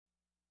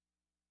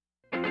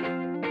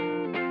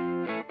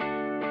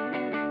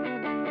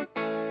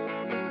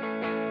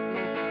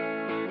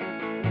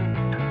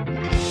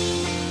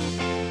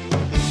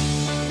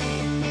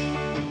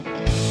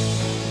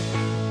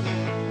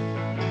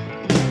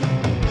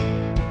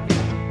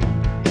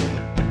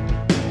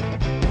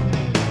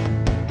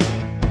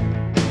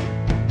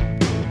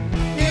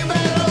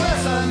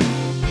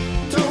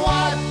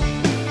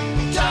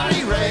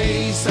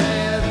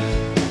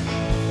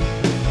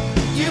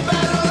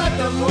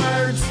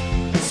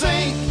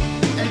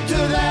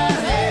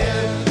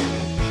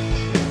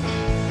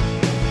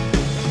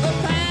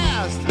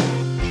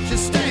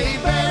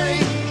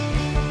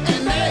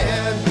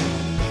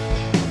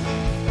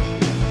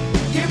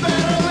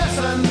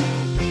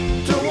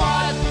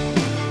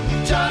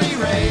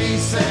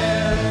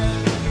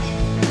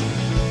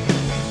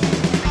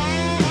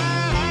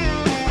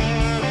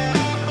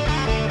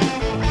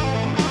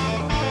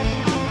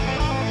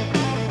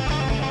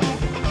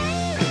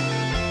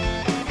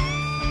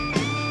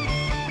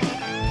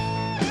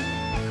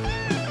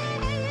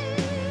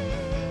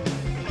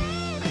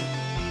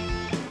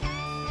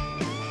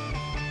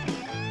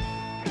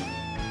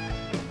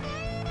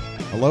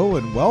Hello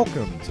and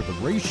welcome to the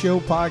Ray Show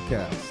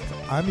podcast.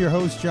 I'm your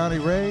host, Johnny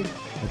Ray,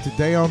 and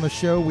today on the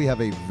show we have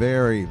a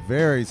very,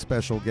 very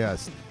special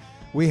guest.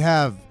 We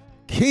have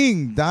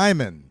King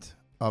Diamond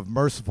of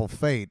Mercyful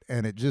Fate,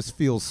 and it just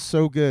feels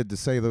so good to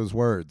say those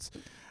words.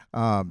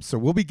 So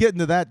we'll be getting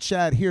to that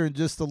chat here in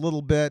just a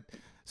little bit.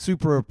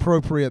 Super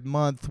appropriate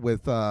month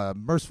with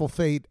Mercyful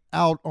Fate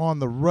out on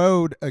the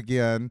road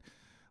again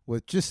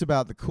with just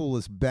about the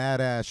coolest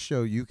badass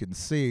show you can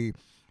see.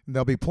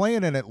 They'll be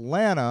playing in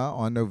Atlanta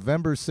on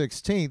November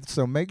 16th,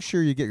 so make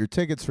sure you get your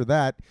tickets for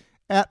that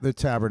at the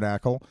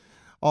Tabernacle.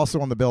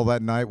 Also on the bill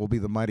that night will be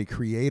the Mighty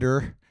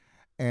Creator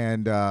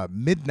and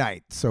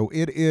Midnight. So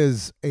it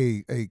is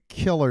a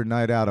killer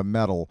night out of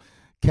metal,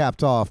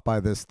 capped off by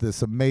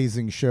this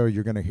amazing show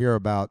you're going to hear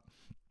about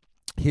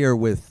here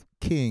with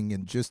King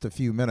in just a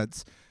few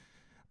minutes.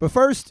 But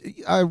first,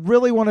 I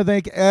really want to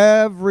thank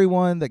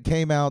everyone that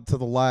came out to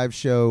the live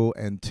show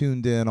and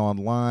tuned in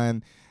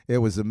online. It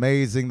was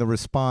amazing, the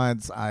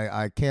response.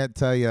 I can't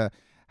tell you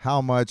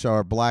how much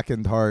our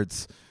blackened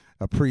hearts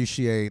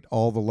appreciate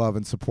all the love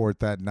and support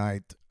that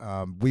night.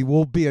 We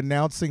will be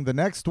announcing the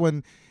next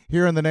one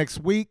here in the next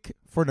week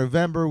for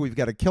November. We've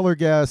got a killer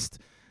guest,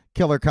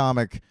 killer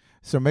comic.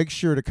 So make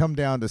sure to come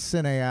down to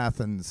Cine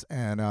Athens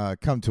and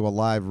come to a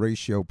live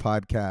Ratio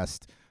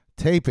podcast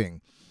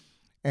taping.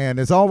 And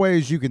as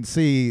always, you can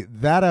see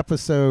that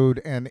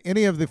episode and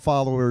any of the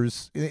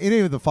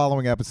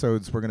following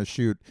episodes we're going to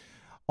shoot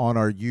on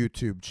our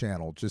YouTube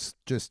channel.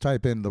 Just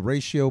type in the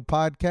Ratio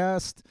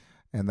podcast,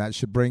 and that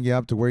should bring you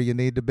up to where you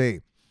need to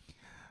be.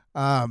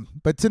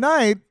 But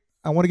tonight,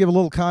 I want to give a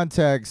little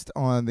context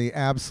on the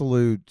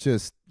absolute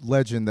just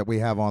legend that we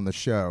have on the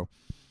show.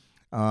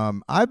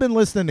 I've been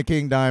listening to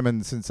King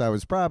Diamond since I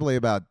was probably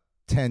about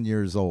 10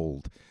 years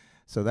old.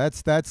 So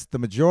that's the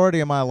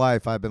majority of my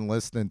life I've been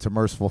listening to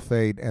Mercyful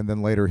Fate and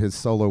then later his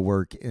solo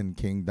work in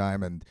King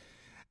Diamond.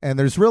 And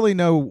there's really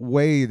no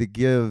way to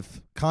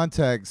give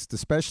context,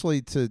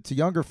 especially to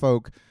younger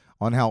folk,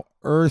 on how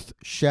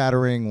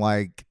earth-shattering,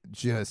 like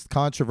just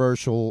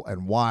controversial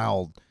and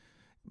wild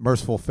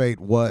Mercyful Fate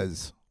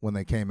was when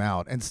they came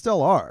out, and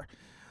still are.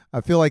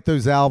 I feel like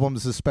those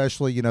albums,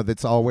 especially,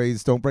 that's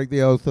always Don't Break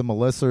the Oath and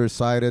Melissa are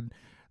cited.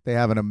 They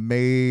have an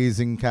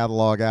amazing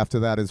catalog after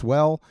that as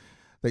well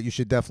that you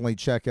should definitely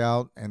check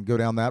out and go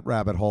down that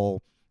rabbit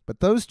hole. But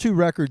those two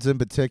records in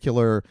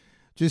particular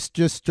just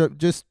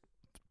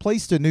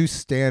placed a new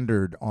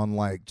standard on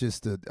like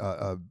just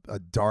a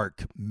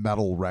dark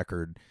metal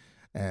record,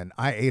 and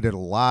I ate it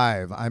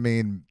alive. I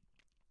mean,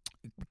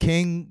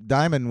 King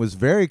Diamond was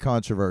very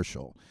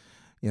controversial.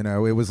 It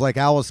was like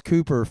Alice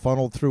Cooper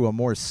funneled through a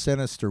more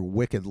sinister,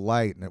 wicked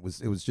light, and it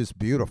was just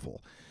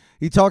beautiful.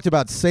 He talked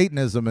about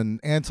Satanism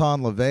and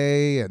Anton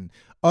LaVey and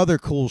other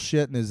cool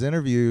shit in his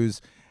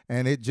interviews,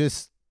 and it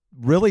just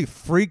really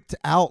freaked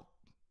out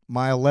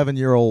my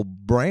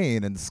 11-year-old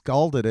brain and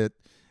scalded it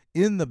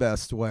in the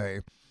best way.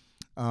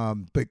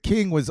 But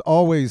King was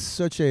always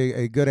such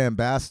a good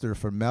ambassador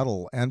for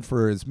metal and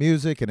for his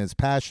music and his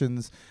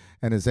passions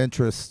and his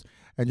interests.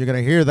 And you're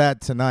going to hear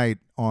that tonight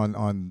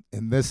in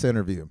this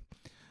interview.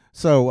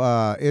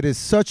 So it is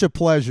such a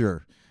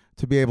pleasure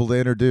to be able to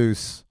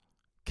introduce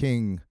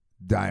King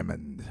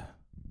Diamond.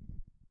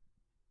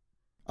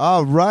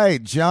 All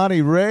right,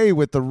 Johnny Ray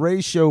with the Ray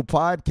Show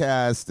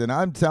podcast. And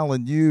I'm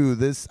telling you,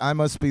 I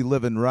must be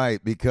living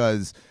right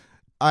because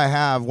I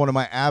have one of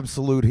my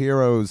absolute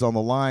heroes on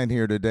the line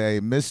here today,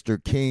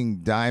 Mr.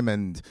 King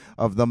Diamond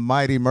of the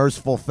mighty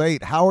Mercyful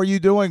Fate. How are you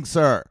doing,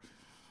 sir?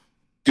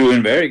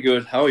 Doing very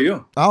good. How are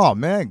you? Oh,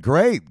 man,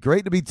 great.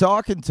 Great to be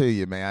talking to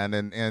you, man.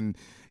 And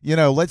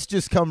let's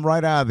just come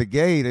right out of the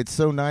gate. It's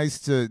so nice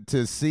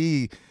to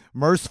see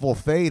Mercyful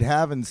Fate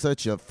having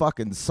such a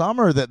fucking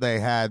summer that they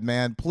had,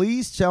 man.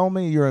 Please tell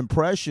me your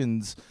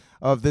impressions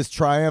of this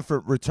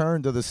triumphant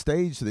return to the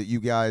stage that you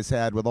guys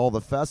had with all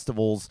the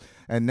festivals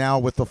and now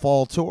with the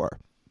fall tour.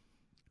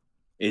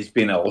 It's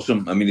been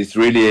awesome. I mean, it's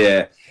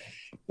really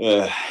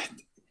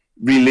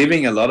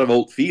reliving a lot of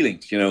old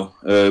feelings,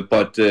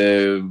 but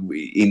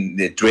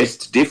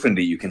dressed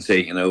differently, you can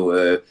say.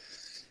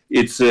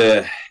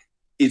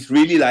 It's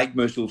really like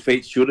Mercyful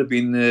Fate should have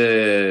been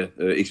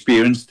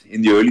experienced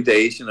in the early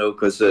days,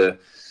 because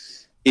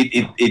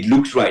it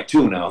looks right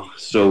too now.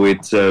 So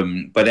it's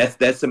but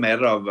that's a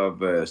matter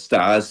of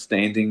stars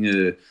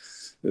standing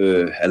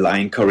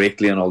aligned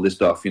correctly and all this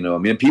stuff. I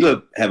mean,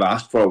 people have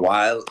asked for a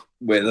while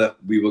whether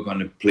we were going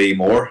to play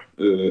more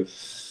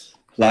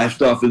live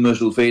stuff with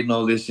Mercyful Fate and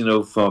all this,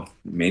 for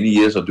many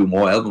years, or do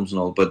more albums and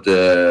all. But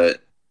the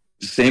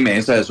same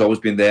answer has always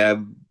been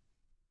there.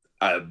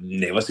 I've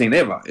never say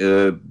never.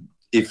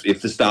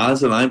 If the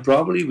stars align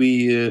properly,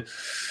 we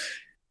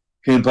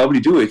can probably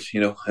do it,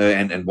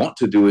 and want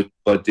to do it.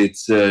 But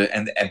it's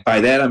and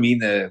by that I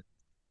mean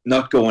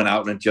not going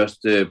out and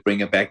just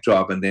bring a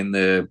backdrop and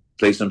then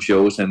play some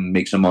shows and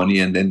make some money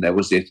and then that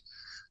was it.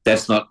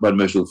 That's not what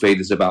Mercyful Fate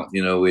is about.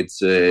 It's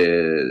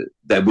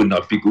that would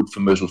not be good for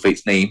Mercyful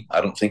Fate's name.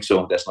 I don't think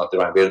so. That's not the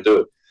right way to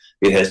do it.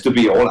 It has to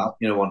be all out,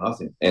 or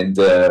nothing. And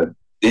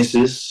this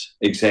is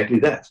exactly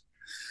that.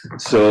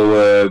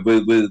 So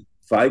with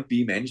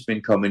 5B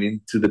management coming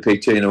into the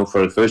picture,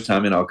 for the first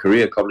time in our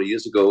career a couple of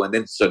years ago, and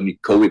then suddenly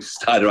COVID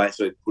started, right?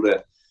 So it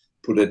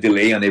put a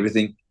delay on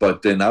everything,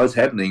 but now it's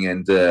happening,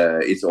 and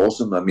it's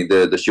awesome. I mean,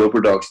 the show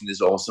production is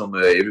awesome.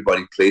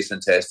 Everybody plays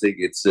fantastic.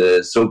 It's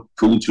so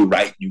cool to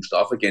write new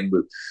stuff again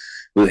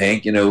with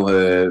Hank,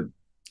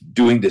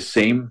 doing the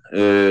same,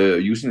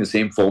 using the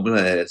same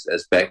formula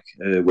as back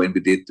when we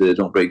did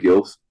Don't Break the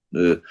Oath,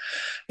 and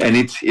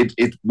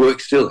it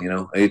works still.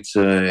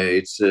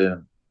 It's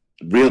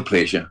real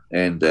pleasure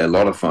and a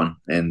lot of fun,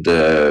 and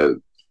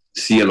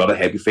see a lot of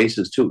happy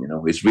faces too.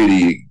 It's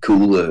really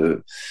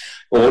cool.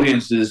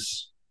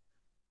 Audiences,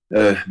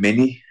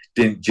 many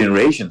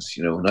generations.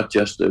 Not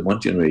just one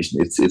generation.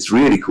 It's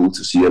really cool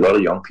to see a lot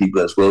of young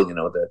people as well.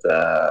 That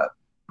are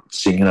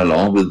singing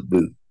along with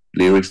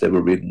lyrics that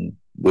were written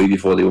way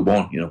before they were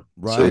born.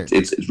 Right. So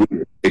it's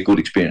really a good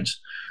experience.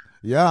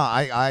 Yeah,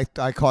 I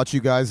caught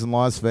you guys in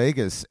Las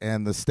Vegas,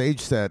 and the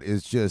stage set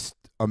is just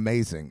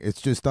amazing.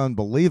 It's just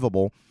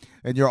unbelievable.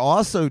 And you're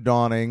also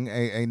donning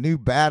a new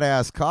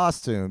badass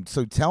costume.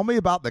 So tell me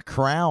about the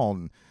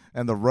crown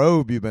and the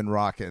robe you've been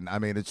rocking. I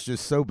mean, it's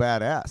just so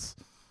badass.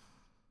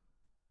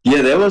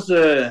 Yeah, there was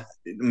the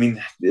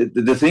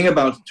thing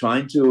about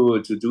trying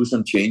to do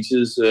some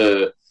changes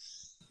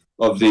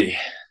of the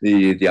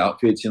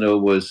outfits,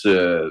 was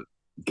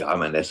God,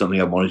 man, that's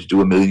something I wanted to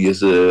do a million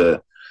years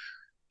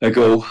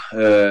ago.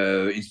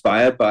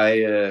 Inspired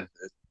by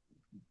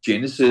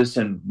Genesis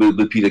and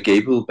with Peter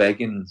Gabriel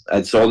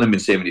I saw them in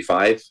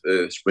 75,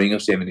 spring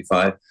of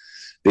 75.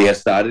 They had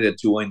started a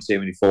tour in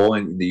 74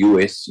 in the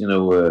US,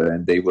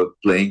 and they were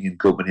playing in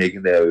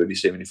Copenhagen there early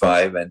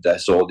 75, and I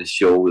saw this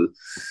show with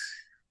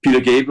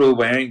Peter Gabriel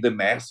wearing the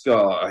mask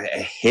or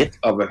a head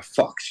of a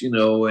fox,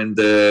 and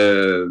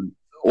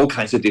all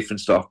kinds of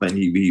different stuff, man.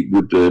 He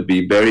would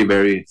be very,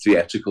 very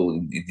theatrical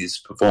in his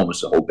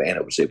performance, the whole band,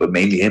 I would say, but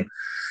mainly him.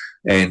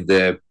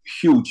 And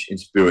huge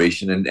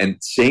inspiration.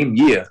 And same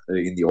year,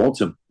 in the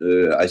autumn,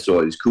 I saw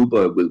Alice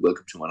Cooper with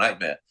Welcome to My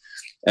Nightmare.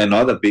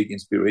 Another big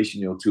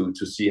inspiration,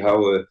 to see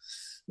how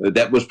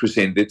that was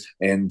presented.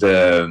 And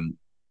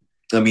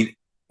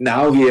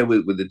now here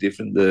with the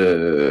different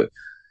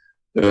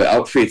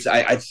outfits,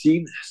 I'd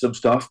seen some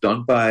stuff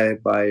done by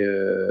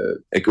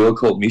a girl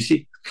called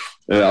Missy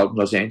out in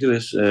Los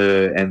Angeles,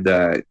 and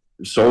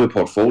saw a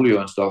portfolio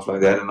and stuff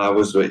like that. And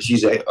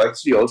she's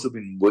actually also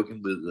been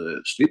working with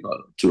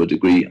Slipknot to a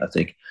degree, I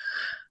think.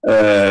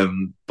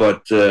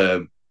 But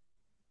the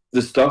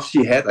stuff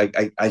she had,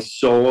 I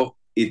saw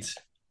it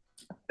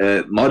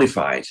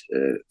modified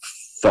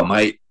for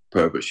my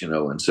purpose,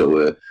 and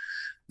so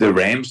the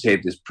ram's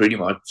head is pretty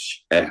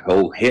much a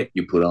whole head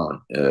you put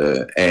on,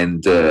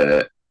 and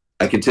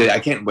I can tell you I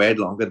can't wear it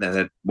longer than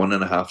that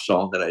 1.5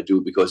 song that I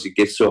do, because it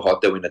gets so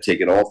hot that when I take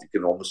it off, you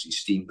can almost see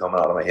steam coming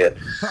out of my head.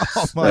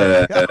 Oh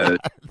my God.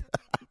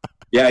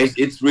 Yeah,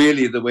 it's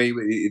really the way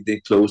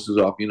it closes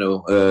up,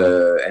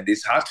 and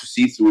it's hard to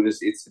see through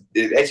this. It's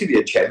actually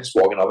a challenge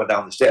walking up and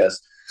down the stairs,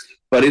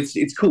 but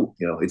it's cool,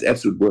 it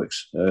absolutely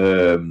works.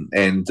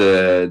 And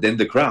then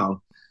the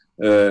crown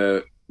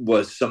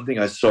was something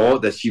I saw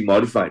that she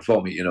modified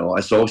for me.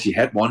 I saw she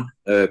had one,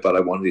 but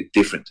I wanted it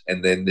different,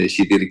 and then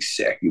she did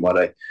exactly what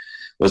I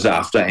was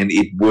after, and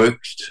it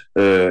worked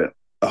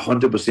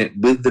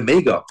 100% with the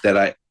makeup that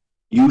I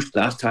used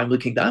last time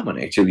with King Diamond,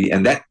 actually.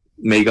 And that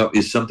makeup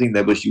is something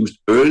that was used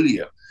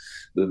earlier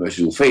with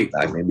Mercyful Fate,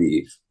 like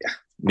maybe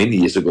many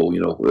years ago.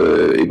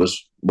 It was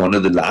one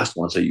of the last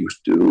ones I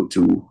used to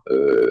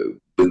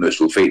with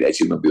Mercyful Fate,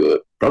 actually, when we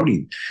were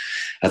probably,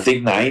 I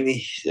think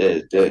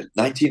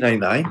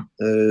 1999,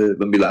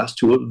 when we last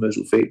toured with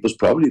Mercyful Fate, was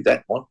probably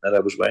that one that I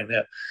was wearing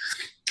there.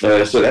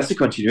 So that's a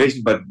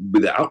continuation, but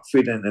with the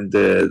outfit and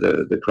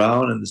the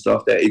crown and the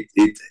stuff there,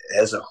 it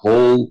has a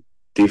whole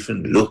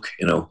different look,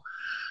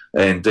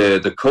 And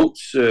the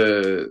coats,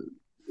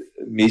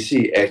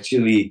 Missy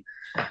actually,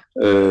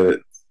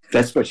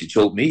 that's what she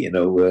told me,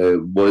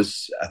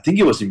 was, I think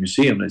it was a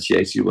museum that she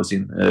actually was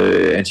in,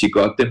 and she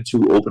got them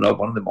to open up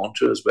one of the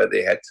monitors where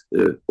they had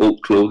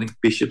old clothing,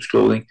 bishop's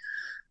clothing,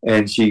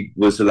 and she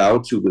was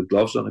allowed to, with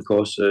gloves on, of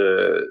course,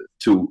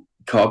 to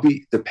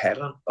copy the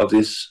pattern of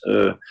this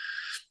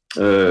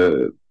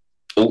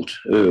old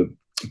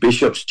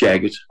bishop's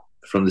jacket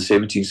from the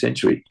 17th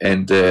century,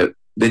 and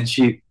then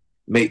she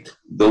made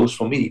those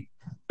for me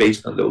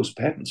based on those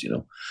patterns,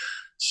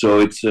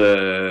 So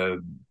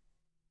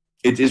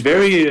it is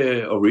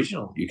very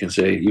original, you can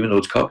say, even though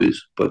it's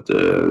copies, but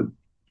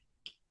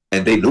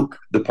and they look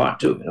the part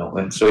too,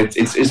 And so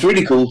it's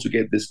really cool to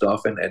get this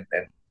stuff and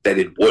that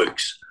it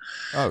works.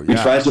 Oh, yeah. We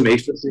tried some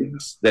extra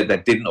things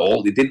that didn't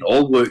all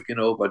work,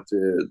 but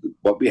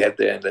what we had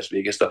there in Las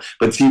Vegas stuff.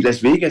 But see, Las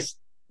Vegas,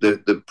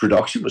 the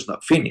production was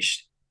not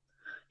finished.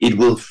 It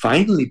will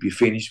finally be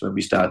finished when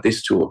we start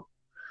this tour.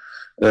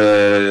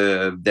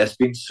 There's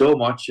been so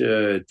much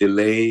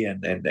delay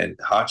and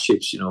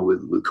hardships,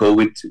 with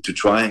COVID to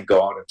try and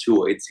go on a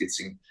tour. It's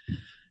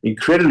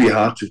incredibly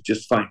hard to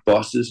just find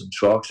buses and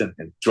trucks and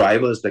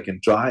drivers that can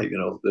drive,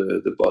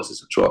 the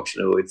buses and trucks.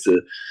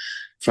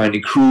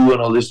 finding crew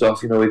and all this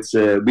stuff. It's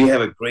we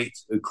have a great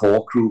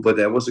core crew, but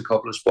there was a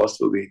couple of spots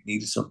where we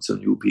needed some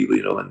new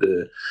people,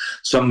 and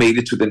some made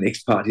it to the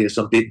next part here,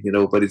 some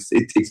didn't, but it's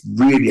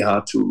really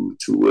hard to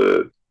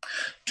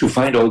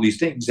find all these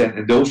things,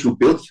 and those who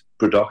built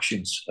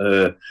productions,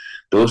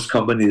 those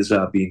companies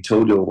are being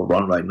totally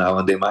overrun right now,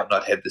 and they might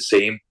not have the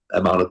same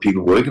amount of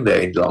people working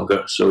there any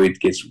longer, so it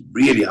gets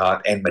really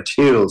hard, and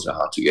materials are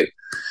hard to get.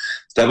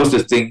 That was the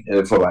thing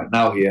for right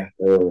now here.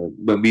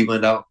 When we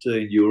went out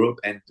in Europe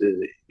and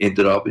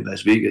ended up in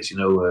Las Vegas,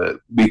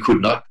 we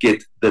could not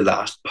get the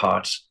last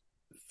parts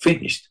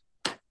finished.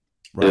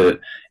 Right.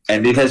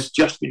 And it has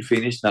just been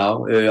finished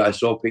now. I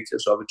saw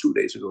pictures of it 2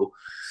 days ago,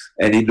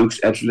 and it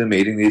looks absolutely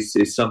amazing.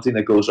 It's something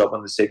that goes up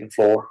on the second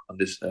floor, on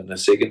the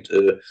second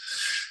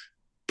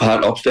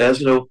part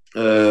upstairs,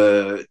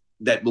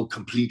 that will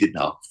complete it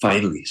now,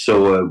 finally.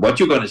 So what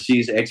you're going to see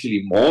is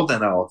actually more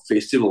than our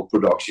festival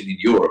production in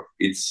Europe.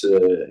 It's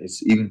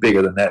even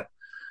bigger than that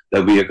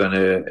we are going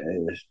to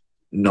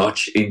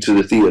notch into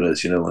the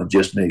theaters, and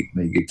just make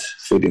it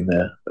fit in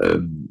there.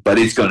 But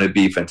it's going to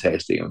be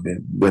fantastic. I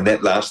mean, when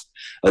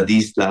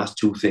these last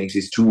two things,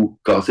 is two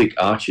Gothic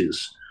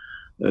arches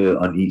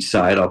on each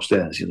side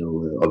upstairs,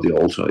 of the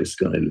altar, it's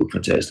going to look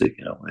fantastic,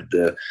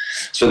 And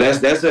so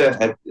that's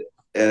a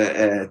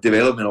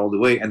development all the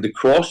way, and the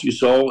cross you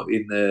saw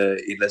in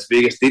Las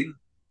Vegas didn't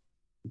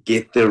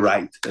get the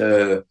right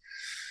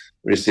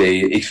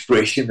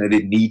expression that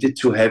it needed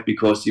to have,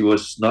 because it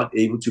was not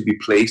able to be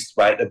placed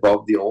right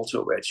above the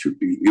altar where it should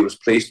be. It was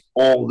placed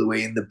all the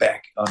way in the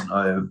back,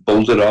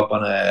 bolted up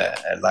on a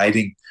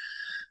lighting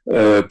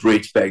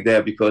bridge back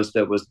there, because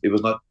it was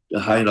not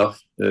high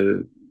enough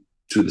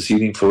to the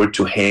ceiling for it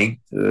to hang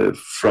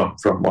from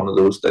one of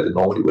those that it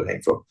normally would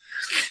hang from.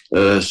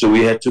 So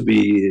we had to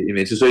be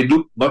invented. So it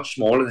looked much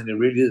smaller than it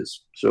really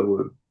is.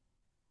 So,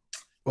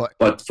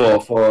 but for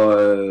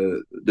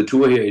the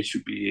tour here, it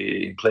should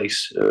be in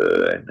place,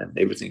 and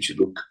everything should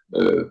look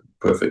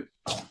perfect.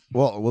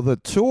 Well, the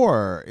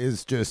tour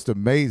is just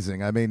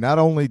amazing. I mean, not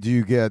only do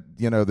you get,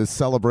 this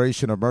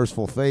celebration of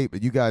Mercyful Fate,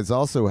 but you guys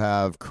also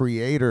have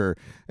Creator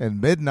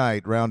and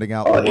Midnight rounding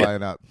out the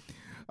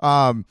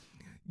lineup.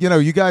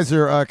 You guys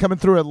are coming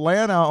through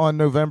Atlanta on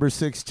November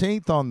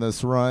 16th on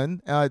this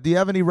run. Do you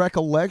have any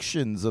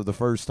recollections of the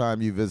first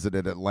time you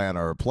visited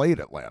Atlanta or played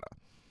Atlanta?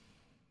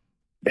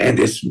 And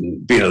it's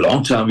been a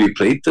long time. We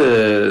played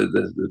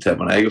the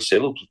Tabernacle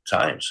several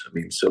times. I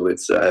mean, so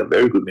it's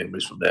very good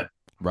memories from there.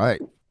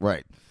 Right.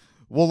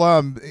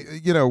 Well,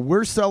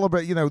 we're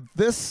celebrating,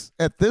 this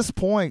at this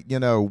point,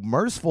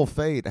 Mercyful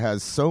Fate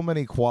has so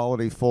many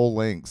quality full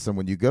lengths. And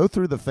when you go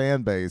through the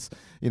fan base,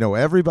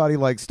 everybody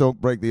likes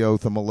Don't Break the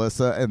Oath of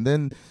Melissa. And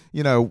then,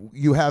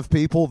 you have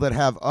people that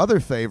have other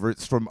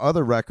favorites from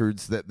other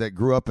records that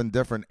grew up in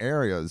different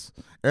eras.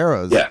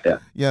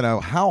 Yeah.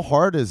 How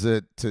hard is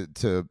it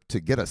to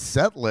get a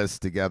set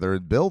list together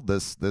and build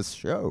this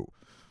show?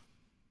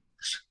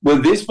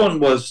 Well, this one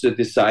was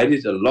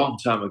decided a long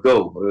time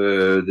ago.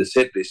 The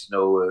set list,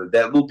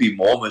 that will be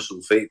more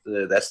Mercyful Fate.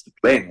 That's the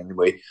plan,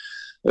 anyway.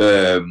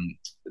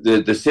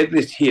 The set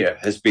list here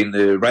has been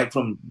right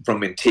from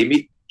when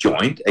Timmy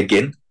joined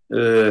again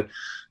the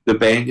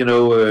band,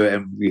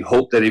 and we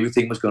hoped that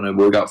everything was going to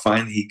work out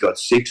fine. He got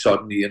sick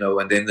suddenly,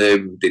 and then they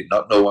did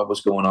not know what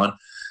was going on.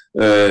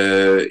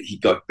 He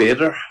got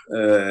better,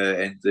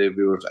 and we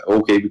were like,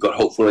 okay, we got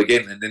hopeful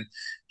again, and then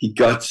he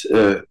got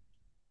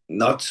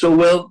not so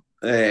well.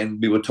 And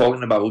we were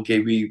talking about,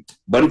 okay,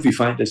 what if we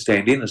find a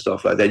stand-in and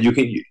stuff like that?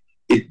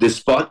 The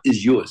spot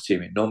is yours,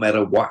 Timmy, no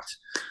matter what.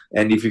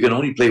 And if you can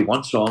only play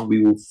one song,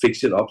 we will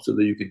fix it up so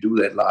that you can do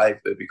that live,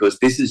 because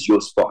this is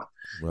your spot.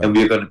 Right. And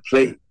we're going to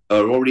play,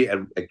 already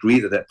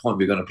agreed at that point,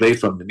 we're going to play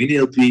from the mini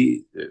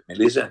LP,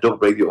 Melissa and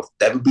Don't Break the Oath.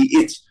 That will be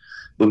it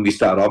when we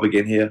start up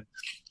again here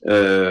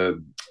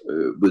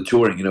with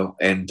touring,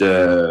 and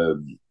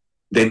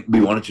then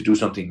we wanted to do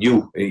something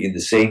new in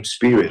the same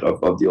spirit of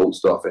the old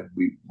stuff, and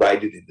we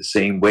write it in the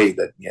same way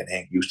that me and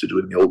Hank used to do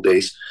it in the old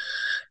days.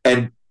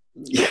 And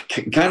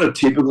kind of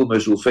typical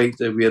Mercyful Fate,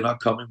 that we are not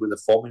coming with a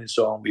 4-minute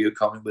song, we are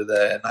coming with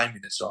a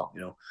 9-minute song,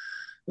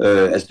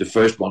 as the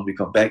first one we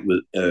come back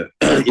with.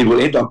 It will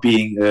end up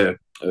being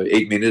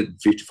 8 minutes and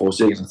 54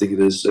 seconds, I think it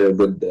is,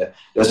 when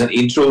there's an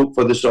intro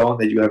for the song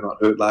that you have not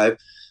heard live,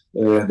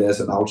 and there's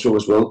an outro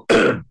as well.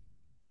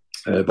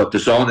 But the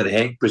song that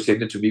Hank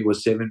presented to me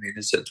was 7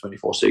 minutes and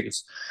 24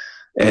 seconds.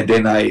 And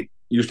then I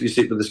usually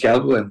sit with the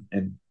scalpel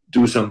and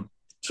do some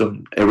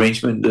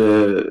arrangement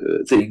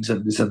things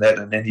and this and that.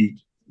 And then he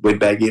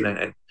went back in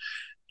and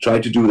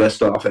tried to do that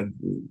stuff. And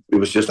it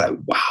was just like,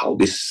 wow,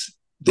 this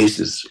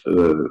is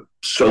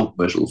so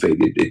Mercyful Fate.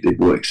 It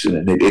works.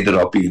 And it ended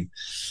up being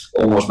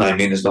almost 9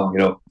 minutes long,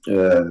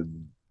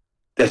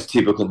 That's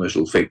typical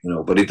Mercyful Fate,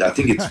 But I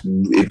think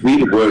it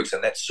really works.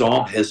 And that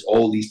song has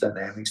all these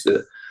dynamics.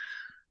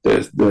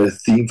 The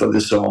theme for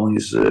the song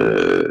is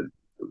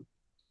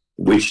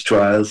witch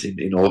trials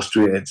in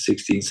Austria in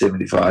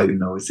 1675.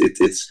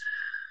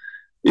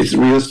 It's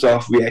real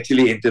stuff. We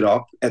actually ended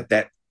up at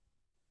that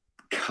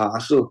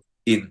castle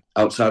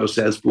outside of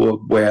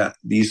Salzburg, where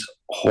these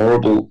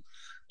horrible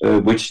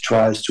which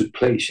trials took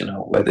place,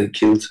 where they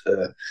killed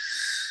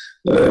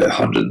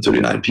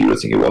 139 people, I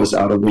think it was,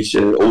 out of which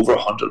over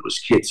 100 was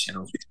kids,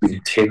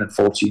 between 10 and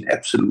 14,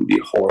 absolutely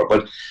horror.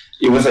 But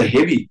it was a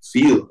heavy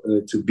feel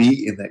to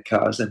be in that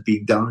cast and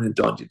being down in the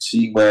dungeon,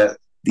 seeing where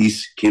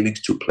these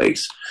killings took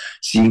place,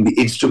 seeing the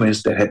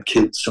instruments that had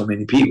killed so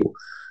many people.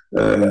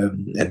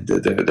 And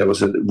there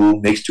was a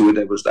room next to it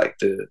that was like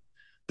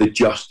the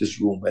justice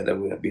room, where there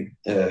would have been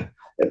a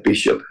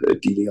bishop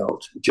dealing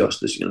out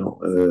justice,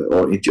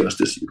 or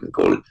injustice, you can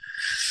call it.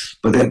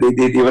 But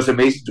it was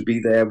amazing to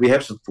be there. We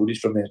have some footage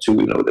from there too,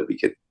 that we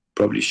can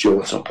probably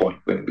show at some point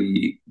when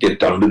we get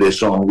done with this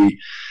song. We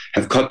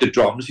have cut the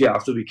drums here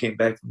after we came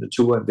back from the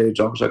tour, and the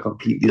drums are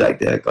completely like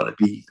they're gonna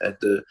be. And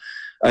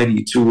I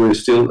need to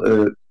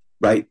still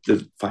write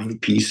the final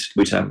piece,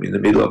 which I'm in the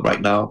middle of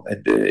right now,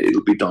 and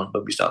it'll be done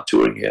when we start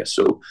touring here.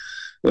 So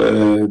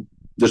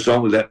the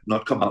song will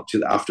not come out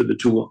till after the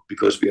tour,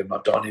 because we have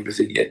not done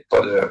everything yet.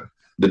 But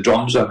the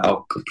drums are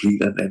now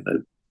complete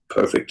and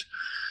perfect,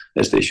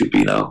 as they should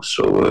be now.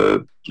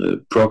 So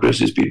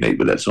progress is being made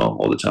with that song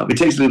all the time. It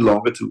takes a little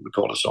longer to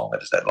record a song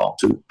that is that long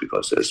too,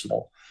 because there's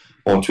more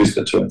twists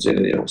and turns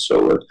in it.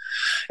 So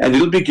and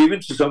it'll be given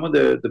to some of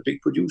the big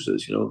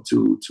producers,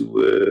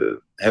 to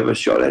have a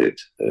shot at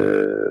it.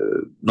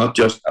 Not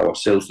just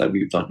ourselves like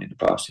we've done in the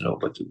past,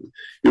 but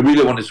we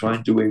really want to try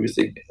and do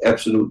everything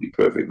absolutely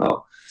perfect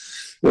now.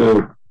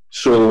 Yeah,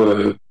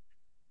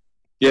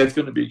 it's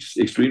going to be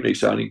extremely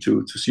exciting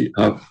to see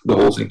how the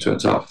whole thing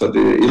turns out. But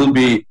it'll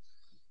be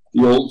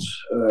the old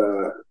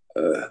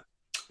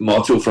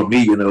motto from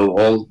me,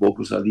 all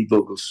vocals are lead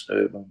vocals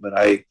when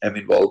I am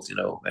involved,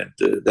 and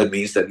that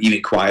means that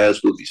even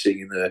choirs will be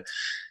singing the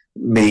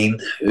main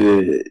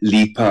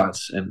lead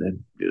parts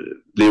and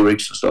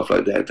lyrics and stuff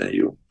like that.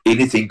 And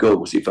anything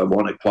goes. If I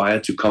want a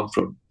choir to come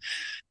from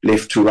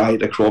left to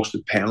right across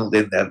the panel,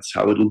 then that's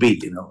how it'll be.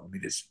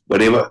 It's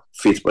whatever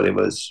fits,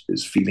 whatever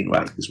is feeling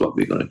right is what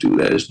we're going to do.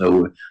 There is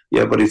no,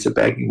 but it's a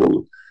backing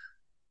vocal.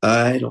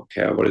 I don't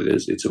care what it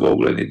is. It's a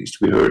vocal and it needs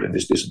to be heard, and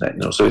this and that.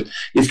 So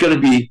it's going to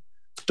be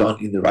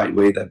done in the right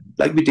way, that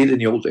like we did in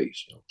the old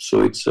days.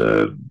 So it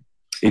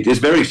is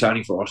very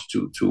exciting for us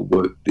to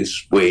work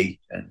this way,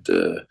 and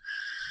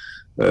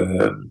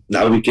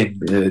now we can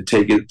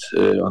take it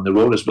on the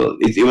road as well.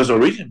 It was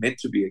originally meant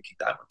to be a King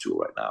Diamond tour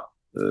right now.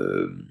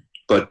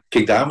 But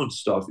King Diamond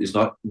stuff is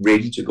not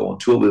ready to go on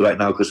tour with right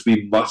now, because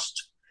we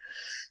must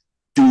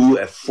do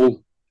a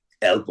full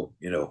album,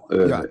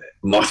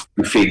 must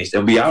be finished.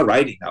 And we are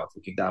writing now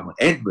for King Diamond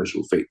and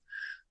Mercyful Fate,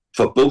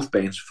 for both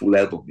bands, full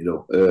album,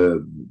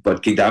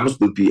 but King Diamond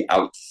will be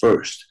out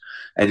first.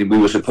 And we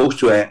were supposed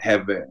to have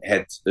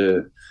had,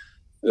 we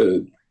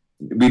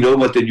know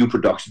what the new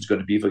production is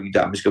going to be for King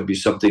Diamond. It's going to be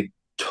something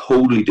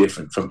totally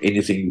different from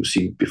anything you've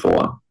seen before.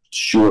 I'm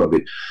sure of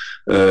it.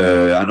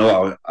 I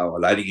know our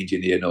lighting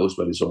engineer knows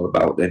what it's all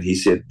about, and he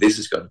said, this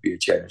is going to be a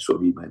challenge for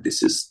me, man.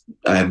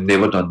 I have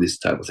never done this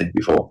type of thing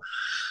before.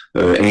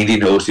 Andy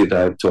knows it.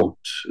 I've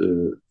talked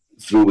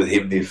through with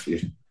him if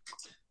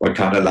what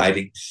kind of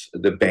lighting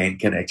the band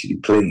can actually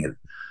play in.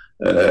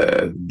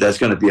 There's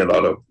going to be a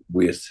lot of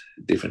weird,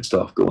 different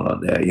stuff going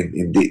on there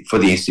for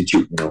the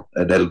Institute,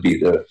 and that'll be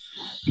the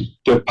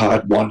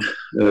part one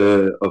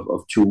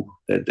of two.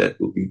 That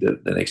will be the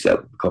next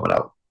album coming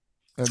out.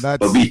 And that's...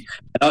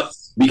 But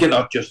we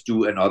cannot just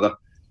do another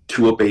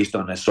tour based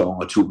on a song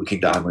or two with King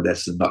Diamond.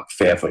 That's not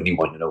fair for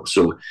anyone,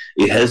 So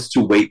it has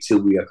to wait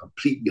till we are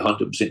completely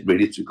 100%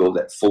 ready to go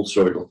that full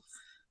circle,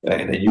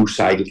 and a new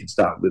cycle can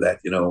start with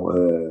that,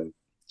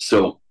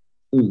 So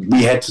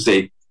we had to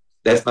say,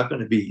 that's not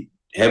going to be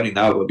happening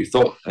now what we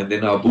thought. And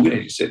then our booking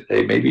agent said,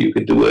 hey, maybe you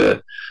can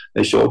do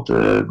a short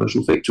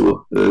Mercyful Fate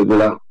tour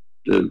without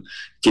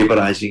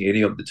jeopardizing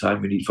any of the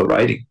time we need for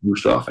writing new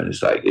stuff. And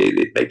it's like,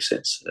 it makes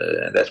sense.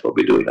 And that's what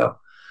we're doing now.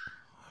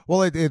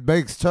 Well, it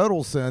makes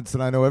total sense,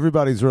 and I know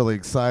everybody's really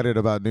excited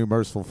about new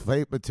Mercyful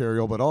Fate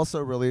material, but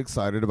also really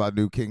excited about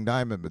new King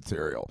Diamond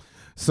material.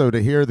 So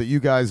to hear that you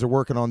guys are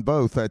working on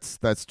both,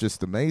 that's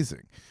just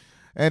amazing.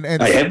 And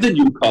I have the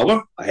new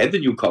cover. I have the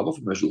new cover for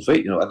Mercyful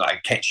Fate, and I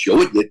can't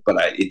show it yet, but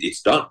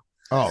it's done.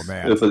 Oh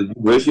man, for the new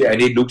version,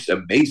 and it looks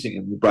amazing.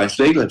 And Brian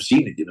Slagle have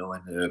seen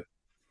it,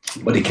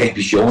 but it can't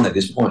be shown at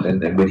this point.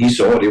 And when he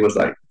saw it, it was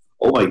like,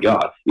 oh my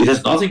god! It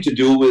has nothing to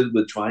do with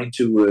trying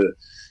to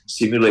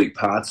simulate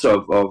parts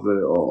of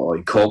or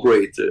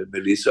incorporate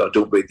Melissa or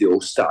don't break the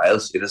old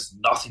styles. It has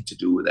nothing to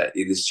do with that.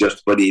 It is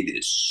just, but it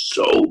is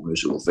so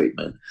Mercyful Fate,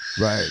 man.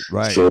 Right.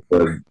 So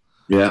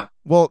yeah.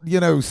 Well,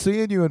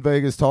 seeing you in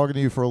Vegas, talking to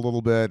you for a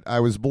little bit, I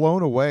was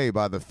blown away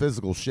by the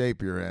physical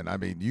shape you're in. I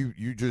mean,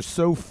 you just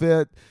so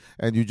fit,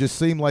 and you just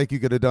seem like you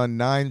could have done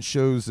 9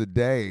 shows a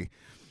day.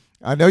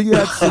 I know you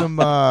had some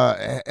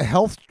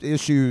health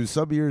issues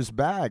some years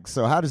back.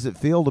 So how does it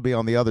feel to be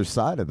on the other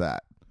side of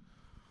that?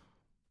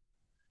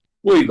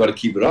 Well, you got to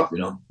keep it up,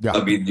 Yeah.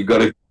 I mean, you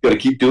got to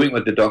keep doing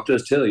what the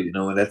doctors tell you,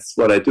 and that's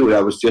what I do.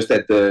 I was just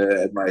at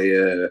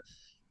my.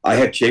 I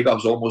had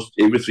checkups almost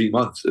every 3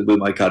 months with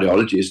my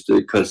cardiologist,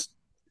 because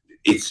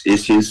it's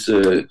his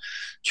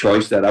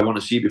choice that I want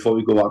to see before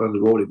we go out on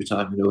the road every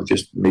time. You know,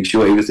 just make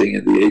sure everything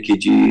in the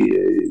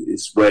AKG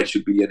is where it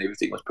should be and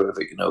everything was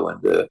perfect. You know,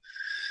 and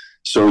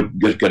so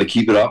you got to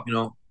keep it up. You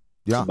know.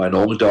 Yeah. My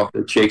normal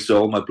doctor checks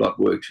all my blood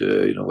work,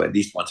 you know, at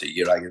least once a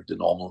year. I get the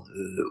normal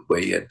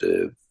way, and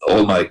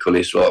all my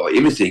cholesterol,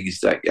 everything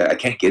is like I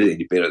can't get it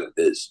any better than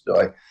this.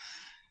 So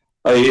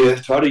I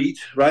try to eat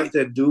right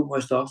and do my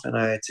stuff, and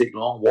I take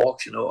long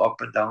walks, you know, up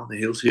and down the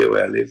hills here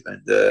where I live,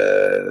 and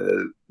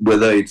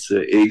whether it's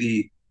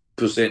 80%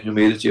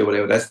 humidity or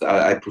whatever,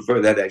 I prefer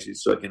that actually,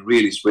 so I can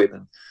really sweat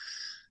and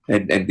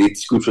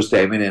it's good for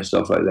stamina and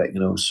stuff like that, you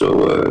know.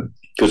 So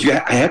because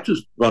I have to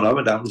run up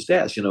and down the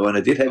stairs, you know, and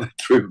I did have a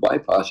triple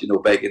bypass, you know,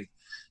 back in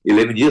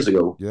 11 years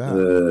ago.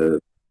 Yeah.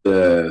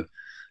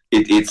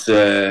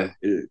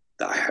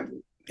 I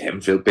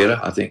haven't felt better,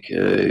 I think,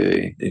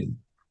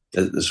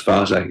 as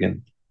far as I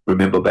can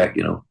remember back,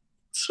 you know.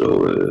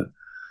 So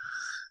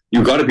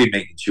you got to be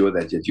making sure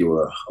that you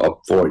are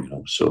up for it, you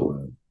know.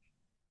 So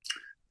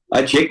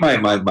I check my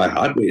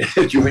heart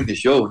rate during the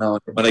show. Now,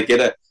 when I get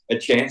a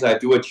chance, I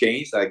do a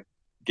change. I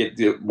get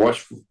the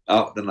watch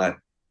out and I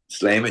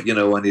slam it, you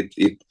know, and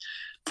it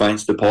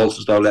finds the pulse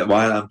and stuff like that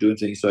while I'm doing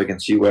things, so I can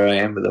see where I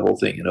am with the whole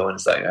thing, you know. And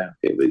it's like,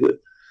 okay, we're good.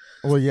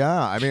 Well,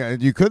 yeah. I mean,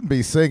 you couldn't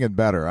be singing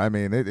better. I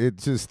mean, it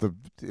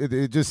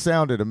just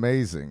sounded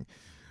amazing.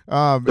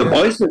 The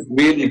voice has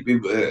really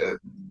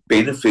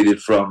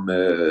benefited from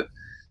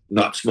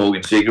not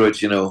smoking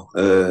cigarettes, you know,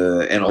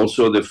 and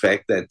also the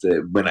fact that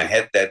when I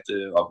had that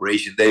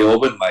operation, they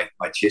opened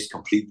my chest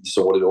completely,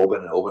 sorted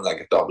open like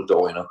a double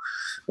door, you know,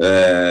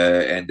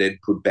 and then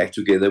put back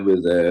together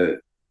with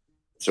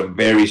some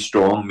very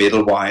strong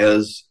metal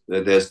wires.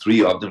 There's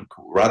 3 of them,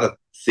 rather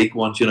thick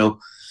ones, you know,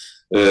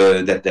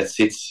 that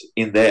sits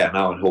in there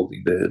now and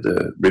holding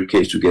the rib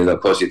cage together. Of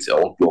course, it's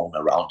all blown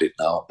around it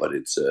now, but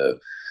it's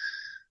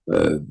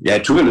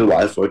it took a little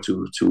while for it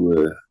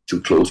to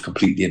close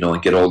completely, you know,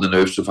 and get all the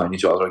nerves to find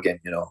each other again,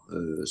 you know.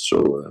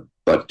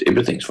 But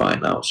everything's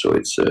fine now. So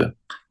it's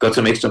got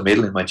some extra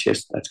metal in my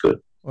chest. That's good.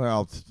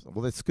 Well,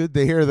 it's good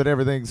to hear that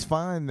everything's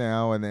fine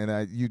now,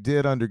 and you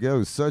did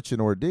undergo such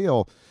an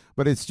ordeal.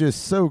 But it's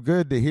just so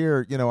good to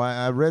hear. You know,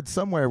 I read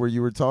somewhere where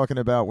you were talking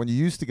about when you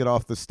used to get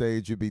off the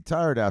stage, you'd be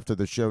tired after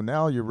the show.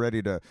 Now you're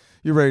ready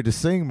to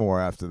sing more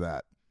after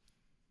that.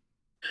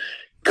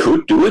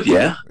 Could do it,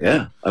 yeah.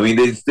 I mean,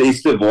 it's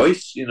the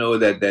voice, you know,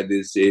 that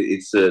is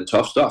it's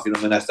tough stuff. You know,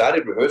 when I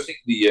started rehearsing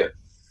the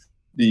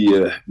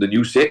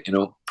new set, you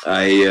know,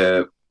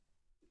 I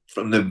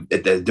from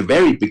the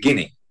very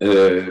beginning,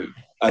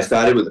 I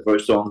started with the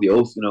first song, The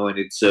Oath, you know, and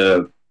it's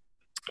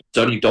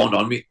suddenly dawned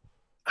on me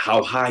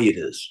how high it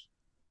is,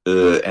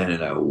 and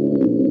then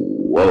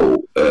whoa,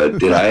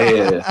 did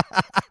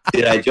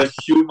I just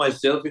shoot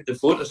myself in the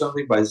foot or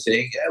something by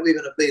saying, yeah, we're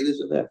gonna play this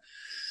and that?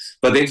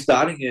 But then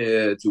starting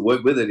to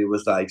work with it, it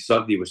was like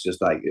suddenly it was just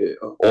like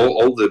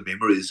all the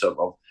memories of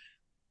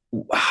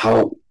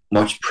how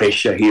much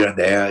pressure here and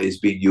there is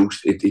being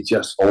used. It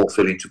just all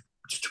fell into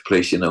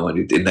place, you know.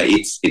 And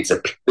it's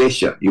a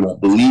pleasure. You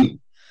won't believe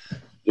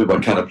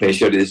what kind of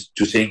pleasure it is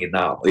to sing it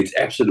now. It's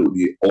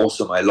absolutely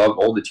awesome. I love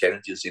all the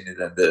challenges in it,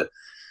 and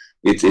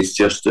it's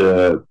just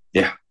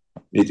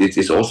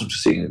it's awesome to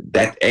sing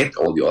that and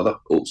all the other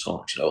old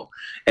songs, you know.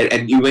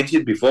 And you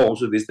mentioned before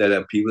also this, that there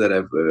are people that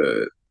have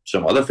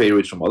some other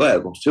favorites from other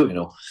albums too, you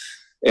know.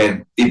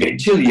 And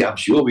eventually, I'm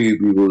sure we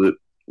will,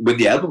 when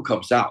the album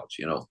comes out,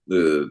 you know,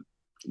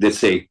 let's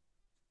say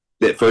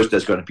that first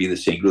there's going to be the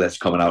single that's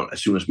coming out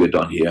as soon as we're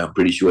done here. I'm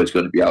pretty sure it's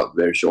going to be out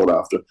very short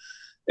after.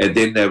 And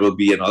then there will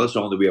be another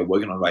song that we are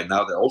working on right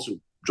now that also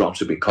drums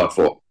have been cut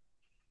for.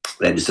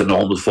 And it's a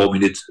normal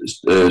 4-minute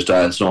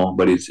style song,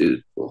 but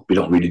we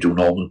don't really do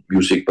normal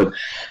music, but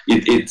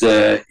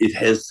it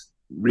has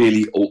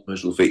really old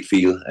Mercyful Fate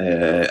feel.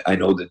 I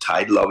know the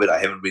title of it. I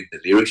haven't read the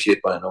lyrics yet,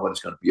 but I know what it's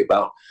going to be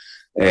about.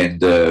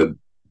 And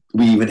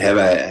we even have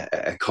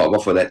a cover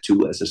for that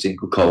too, as a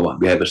single cover.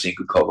 We have a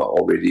single cover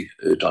already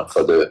done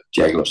for the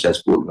Jackal of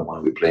Salzburg, the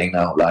one we're playing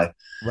now live.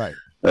 Right.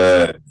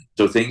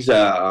 So things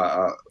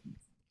are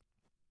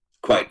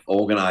quite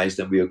organized,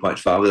 and we are quite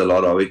far with a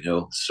lot of it, you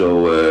know.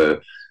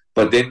 So,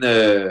 but then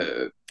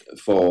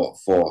for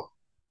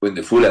when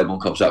the full album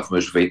comes out from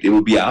Mercyful Fate, it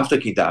will be after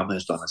King Diamond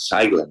has done a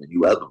cycle and a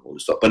new album, all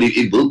this stuff. But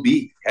it will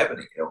be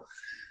happening, you know.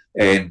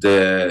 And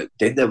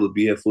then there will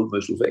be a full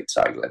Mercyful Fate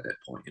cycle at that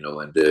point, you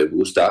know. And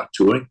we'll start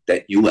touring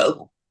that new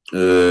album.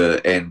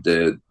 And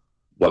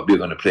what we're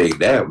going to play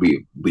there,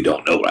 we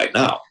don't know right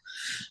now.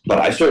 But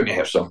I certainly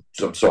have some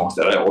songs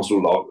that I also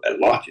love a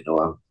lot, you know.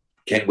 I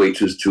can't wait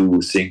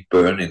to sing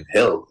Burn in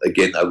Hell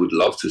again. I would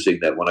love to sing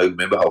that one. I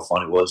remember how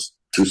fun it was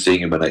to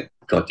sing it when I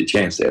got the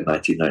chance there in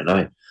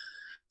 1999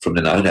 from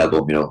the 9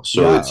 album, you know.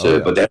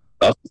 So but there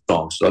are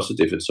lots of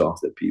different songs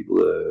that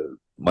people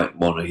might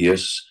want to hear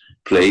us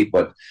play,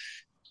 but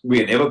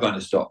we are never going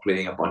to stop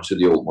playing a bunch of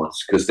the old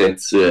ones, because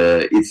that's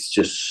it's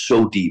just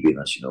so deep in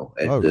us, you know.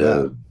 And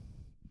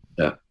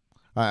yeah.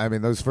 I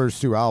mean, those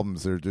first 2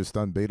 albums are just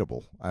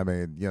unbeatable. I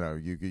mean, you know,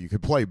 you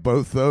could play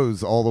both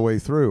those all the way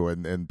through,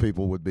 and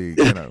people would be,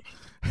 you know,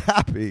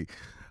 happy.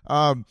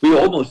 We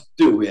almost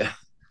do, yeah.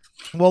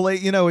 Well,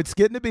 it's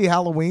getting to be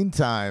Halloween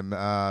time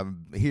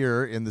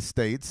here in the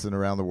States and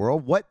around the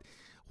world. What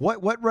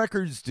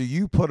records do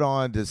you put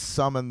on to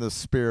summon the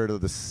spirit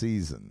of the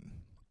season?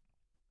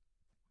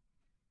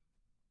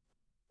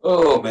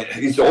 Oh man,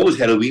 it's always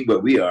Halloween where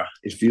we are.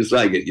 It feels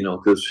like it,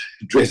 because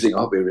dressing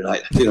up every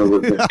night.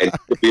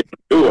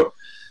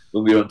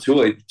 When we're on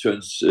tour, it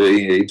turns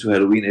into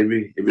Halloween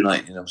every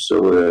night.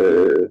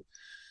 So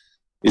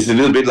it's a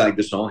little bit like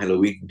the song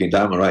Halloween. King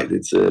Diamond, right?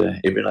 It's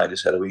every night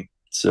is Halloween.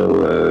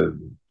 So,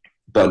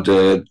 well,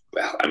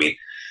 I mean,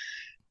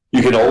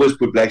 you can always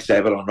put Black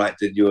Sabbath on, right?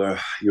 Then you're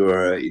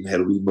in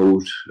Halloween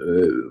mode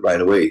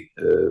right away.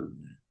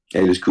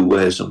 Alice Cooper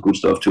has some good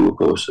stuff too, of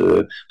course.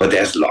 But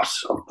there's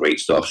lots of great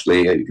stuff.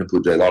 Slayer, you can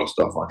put a lot of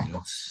stuff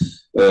on.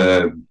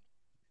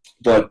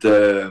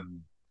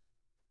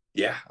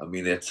 Yeah, I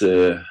mean, it's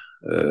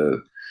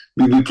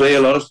we play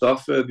a lot of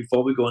stuff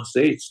before we go on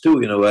stage too.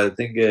 I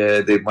think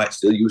they might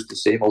still use the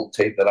same old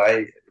tape that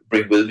I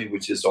bring with me,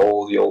 which is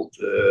all the old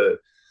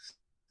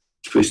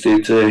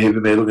twisted heavy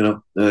metal,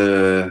 from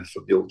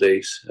the old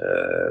days.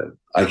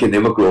 I can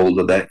never grow old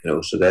of that,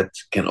 so that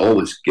can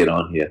always get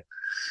on here.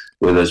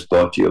 Whether it's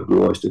Body or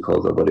Blue Oyster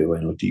Cult or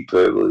whatever, Deep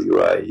Purple,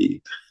 Uriah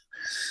Heep,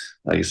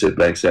 like I said,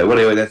 Black Sabbath,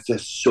 whatever. That's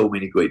just so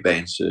many great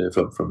bands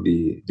from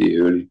the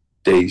early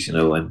days,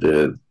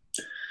 and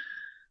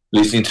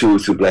listening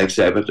to Black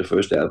Sabbath, the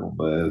first album,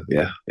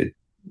 it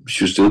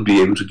should still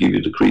be able to give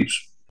you the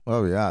creeps.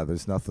 Oh yeah,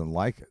 there's nothing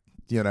like it,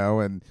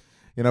 and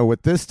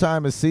with this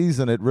time of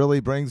season, it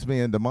really brings me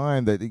into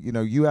mind that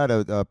you had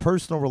a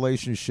personal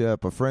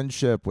relationship, a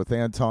friendship with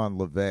Anton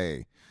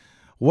LaVey.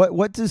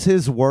 What does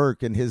his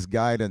work and his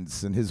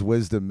guidance and his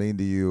wisdom mean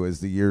to you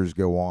as the years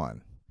go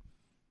on?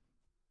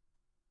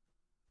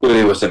 Well,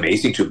 it was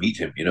amazing to meet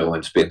him,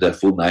 and spend that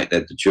full night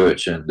at the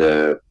church and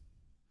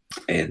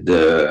in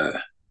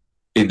the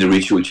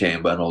ritual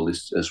chamber and all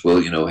this as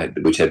well,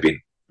 which had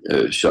been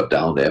shut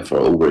down there for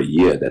over a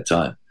year at that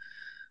time.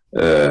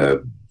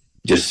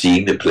 Just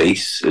seeing the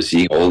place,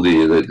 seeing all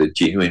the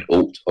genuine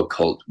old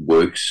occult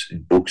works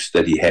and books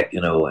that he had,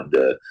 and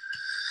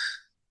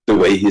the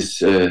way his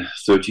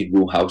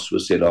 13-room house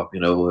was set up,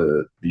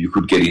 you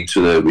could get into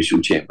the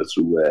ritual chamber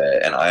through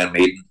an Iron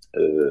Maiden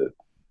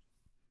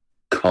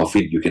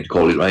coffin, you can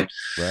call it, right?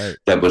 Right.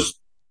 That was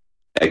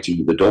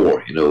actually the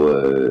door.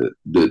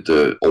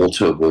 The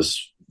altar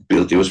was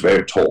built. It was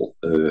very tall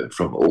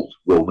from old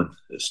Roman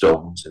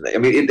stones, and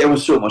there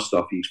was so much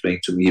stuff he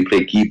explained to me. He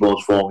played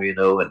keyboards for me, and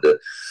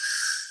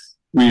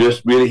we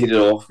just really hit it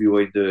off. We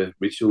were in the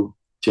ritual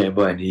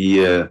chamber, and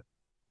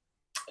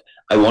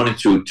I wanted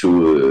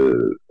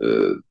to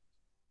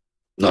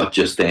not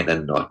just stand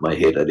and nod my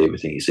head at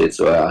everything he said.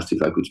 So I asked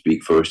if I could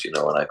speak first, and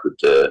I could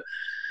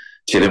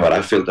tell him what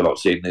I felt about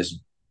Satanism.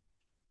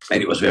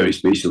 And it was very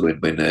special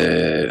when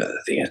I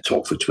think I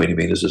talked for 20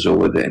 minutes or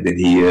so, and then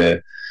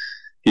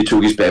he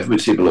took his bathroom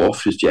symbol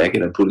off his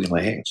jacket and put it in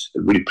my hands. I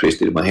really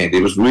pressed it in my hand.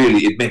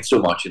 It meant so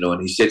much,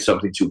 and he said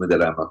something to me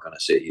that I'm not going to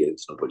say here.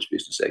 It's nobody's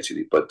business,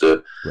 actually. But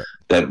right.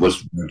 That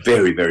was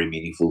very, very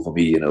meaningful for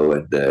me, and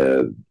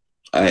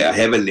I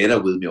have a letter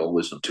with me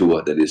always on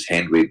tour that is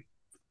handwritten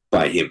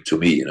by him to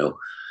me,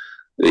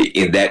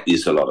 In that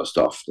is a lot of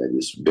stuff that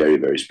is very,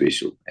 very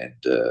special. And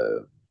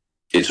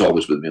it's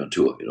always with me on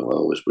tour, I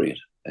always bring it.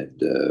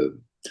 And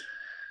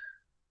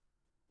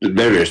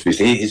very, very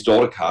special. His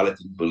daughter Carla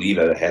didn't believe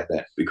that I had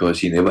that because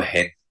he never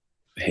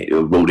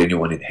wrote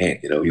anyone in hand.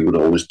 He would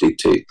always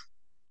dictate,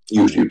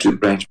 usually to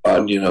Branch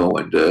Barton,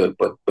 and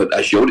but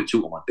I showed it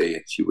to her one day,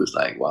 and she was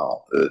like,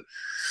 "Wow."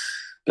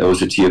 There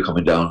was a tear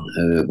coming down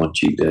one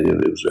cheek.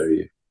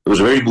 It was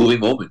a very moving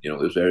moment. It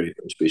was very,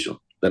 very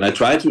special. And I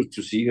try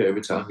to see her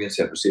every time we're in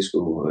San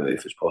Francisco,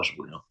 if it's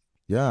possible.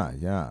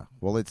 Yeah.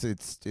 Well,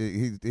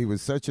 he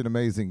was such an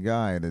amazing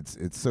guy, and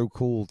it's so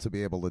cool to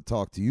be able to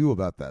talk to you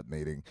about that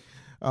meeting.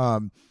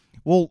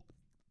 Well,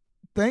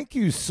 thank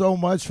you so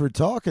much for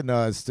talking to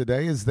us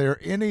today. Is there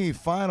any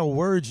final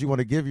words you want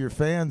to give your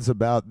fans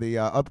about the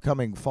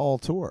upcoming fall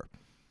tour?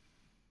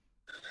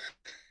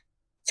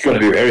 It's going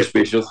to be very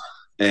special.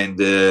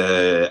 And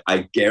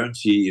I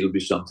guarantee it'll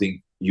be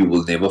something you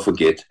will never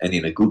forget, and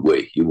in a good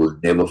way. You will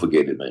never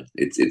forget it, man.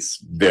 It's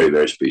very,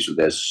 very special.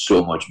 There's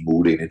so much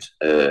mood in it,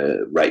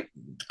 right,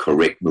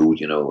 correct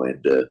mood,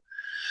 And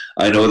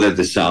I know that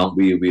the sound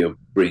we are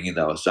bringing,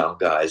 our sound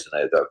guys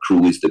and our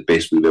crew, is the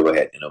best we've ever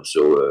had,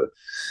 So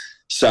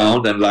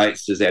sound and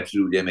lights is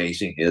absolutely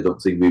amazing. I don't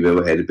think we've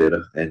ever had it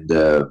better, and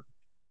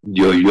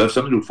you have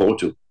something to look forward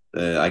to.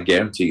 I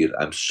guarantee it.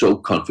 I'm so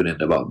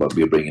confident about what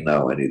we're bringing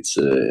now, and it's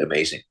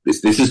amazing.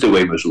 This is the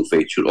way Mercyful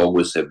Fate should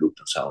always have looked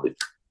and sounded.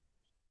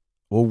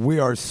 Well, we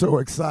are so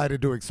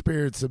excited to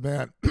experience it,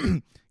 man.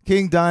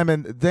 King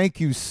Diamond, thank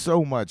you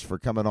so much for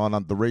coming on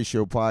the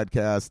Ratio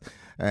podcast.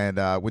 And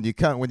when you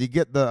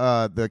get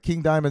the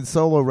King Diamond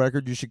solo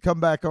record, you should come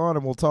back on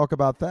and we'll talk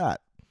about that.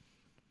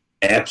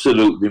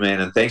 Absolutely, man,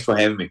 and thanks for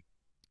having me.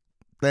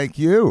 Thank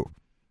you.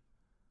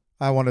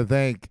 I want to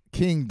thank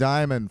King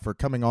Diamond for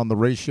coming on the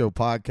Ratio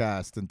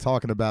podcast and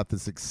talking about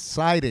this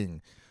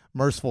exciting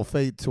Mercyful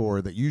Fate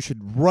tour that you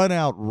should run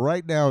out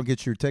right now and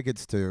get your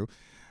tickets to.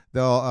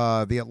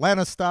 The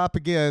Atlanta stop,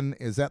 again,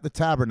 is at the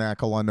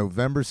Tabernacle on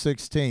November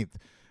 16th.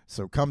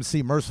 So come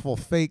see Mercyful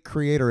Fate,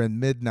 Creator, and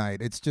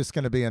Midnight. It's just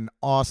going to be an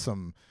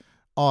awesome,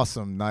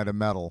 awesome night of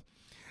metal.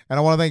 And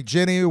I want to thank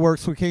Jenny, who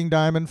works with King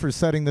Diamond, for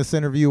setting this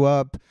interview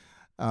up.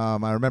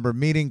 I remember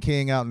meeting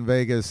King out in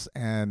Vegas,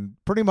 and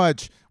pretty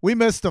much we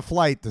missed a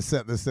flight to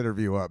set this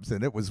interview up,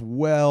 and it was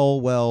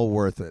well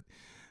worth it.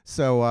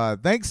 So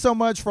thanks so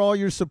much for all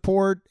your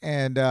support,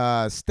 and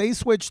stay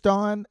switched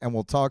on, and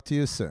we'll talk to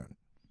you soon.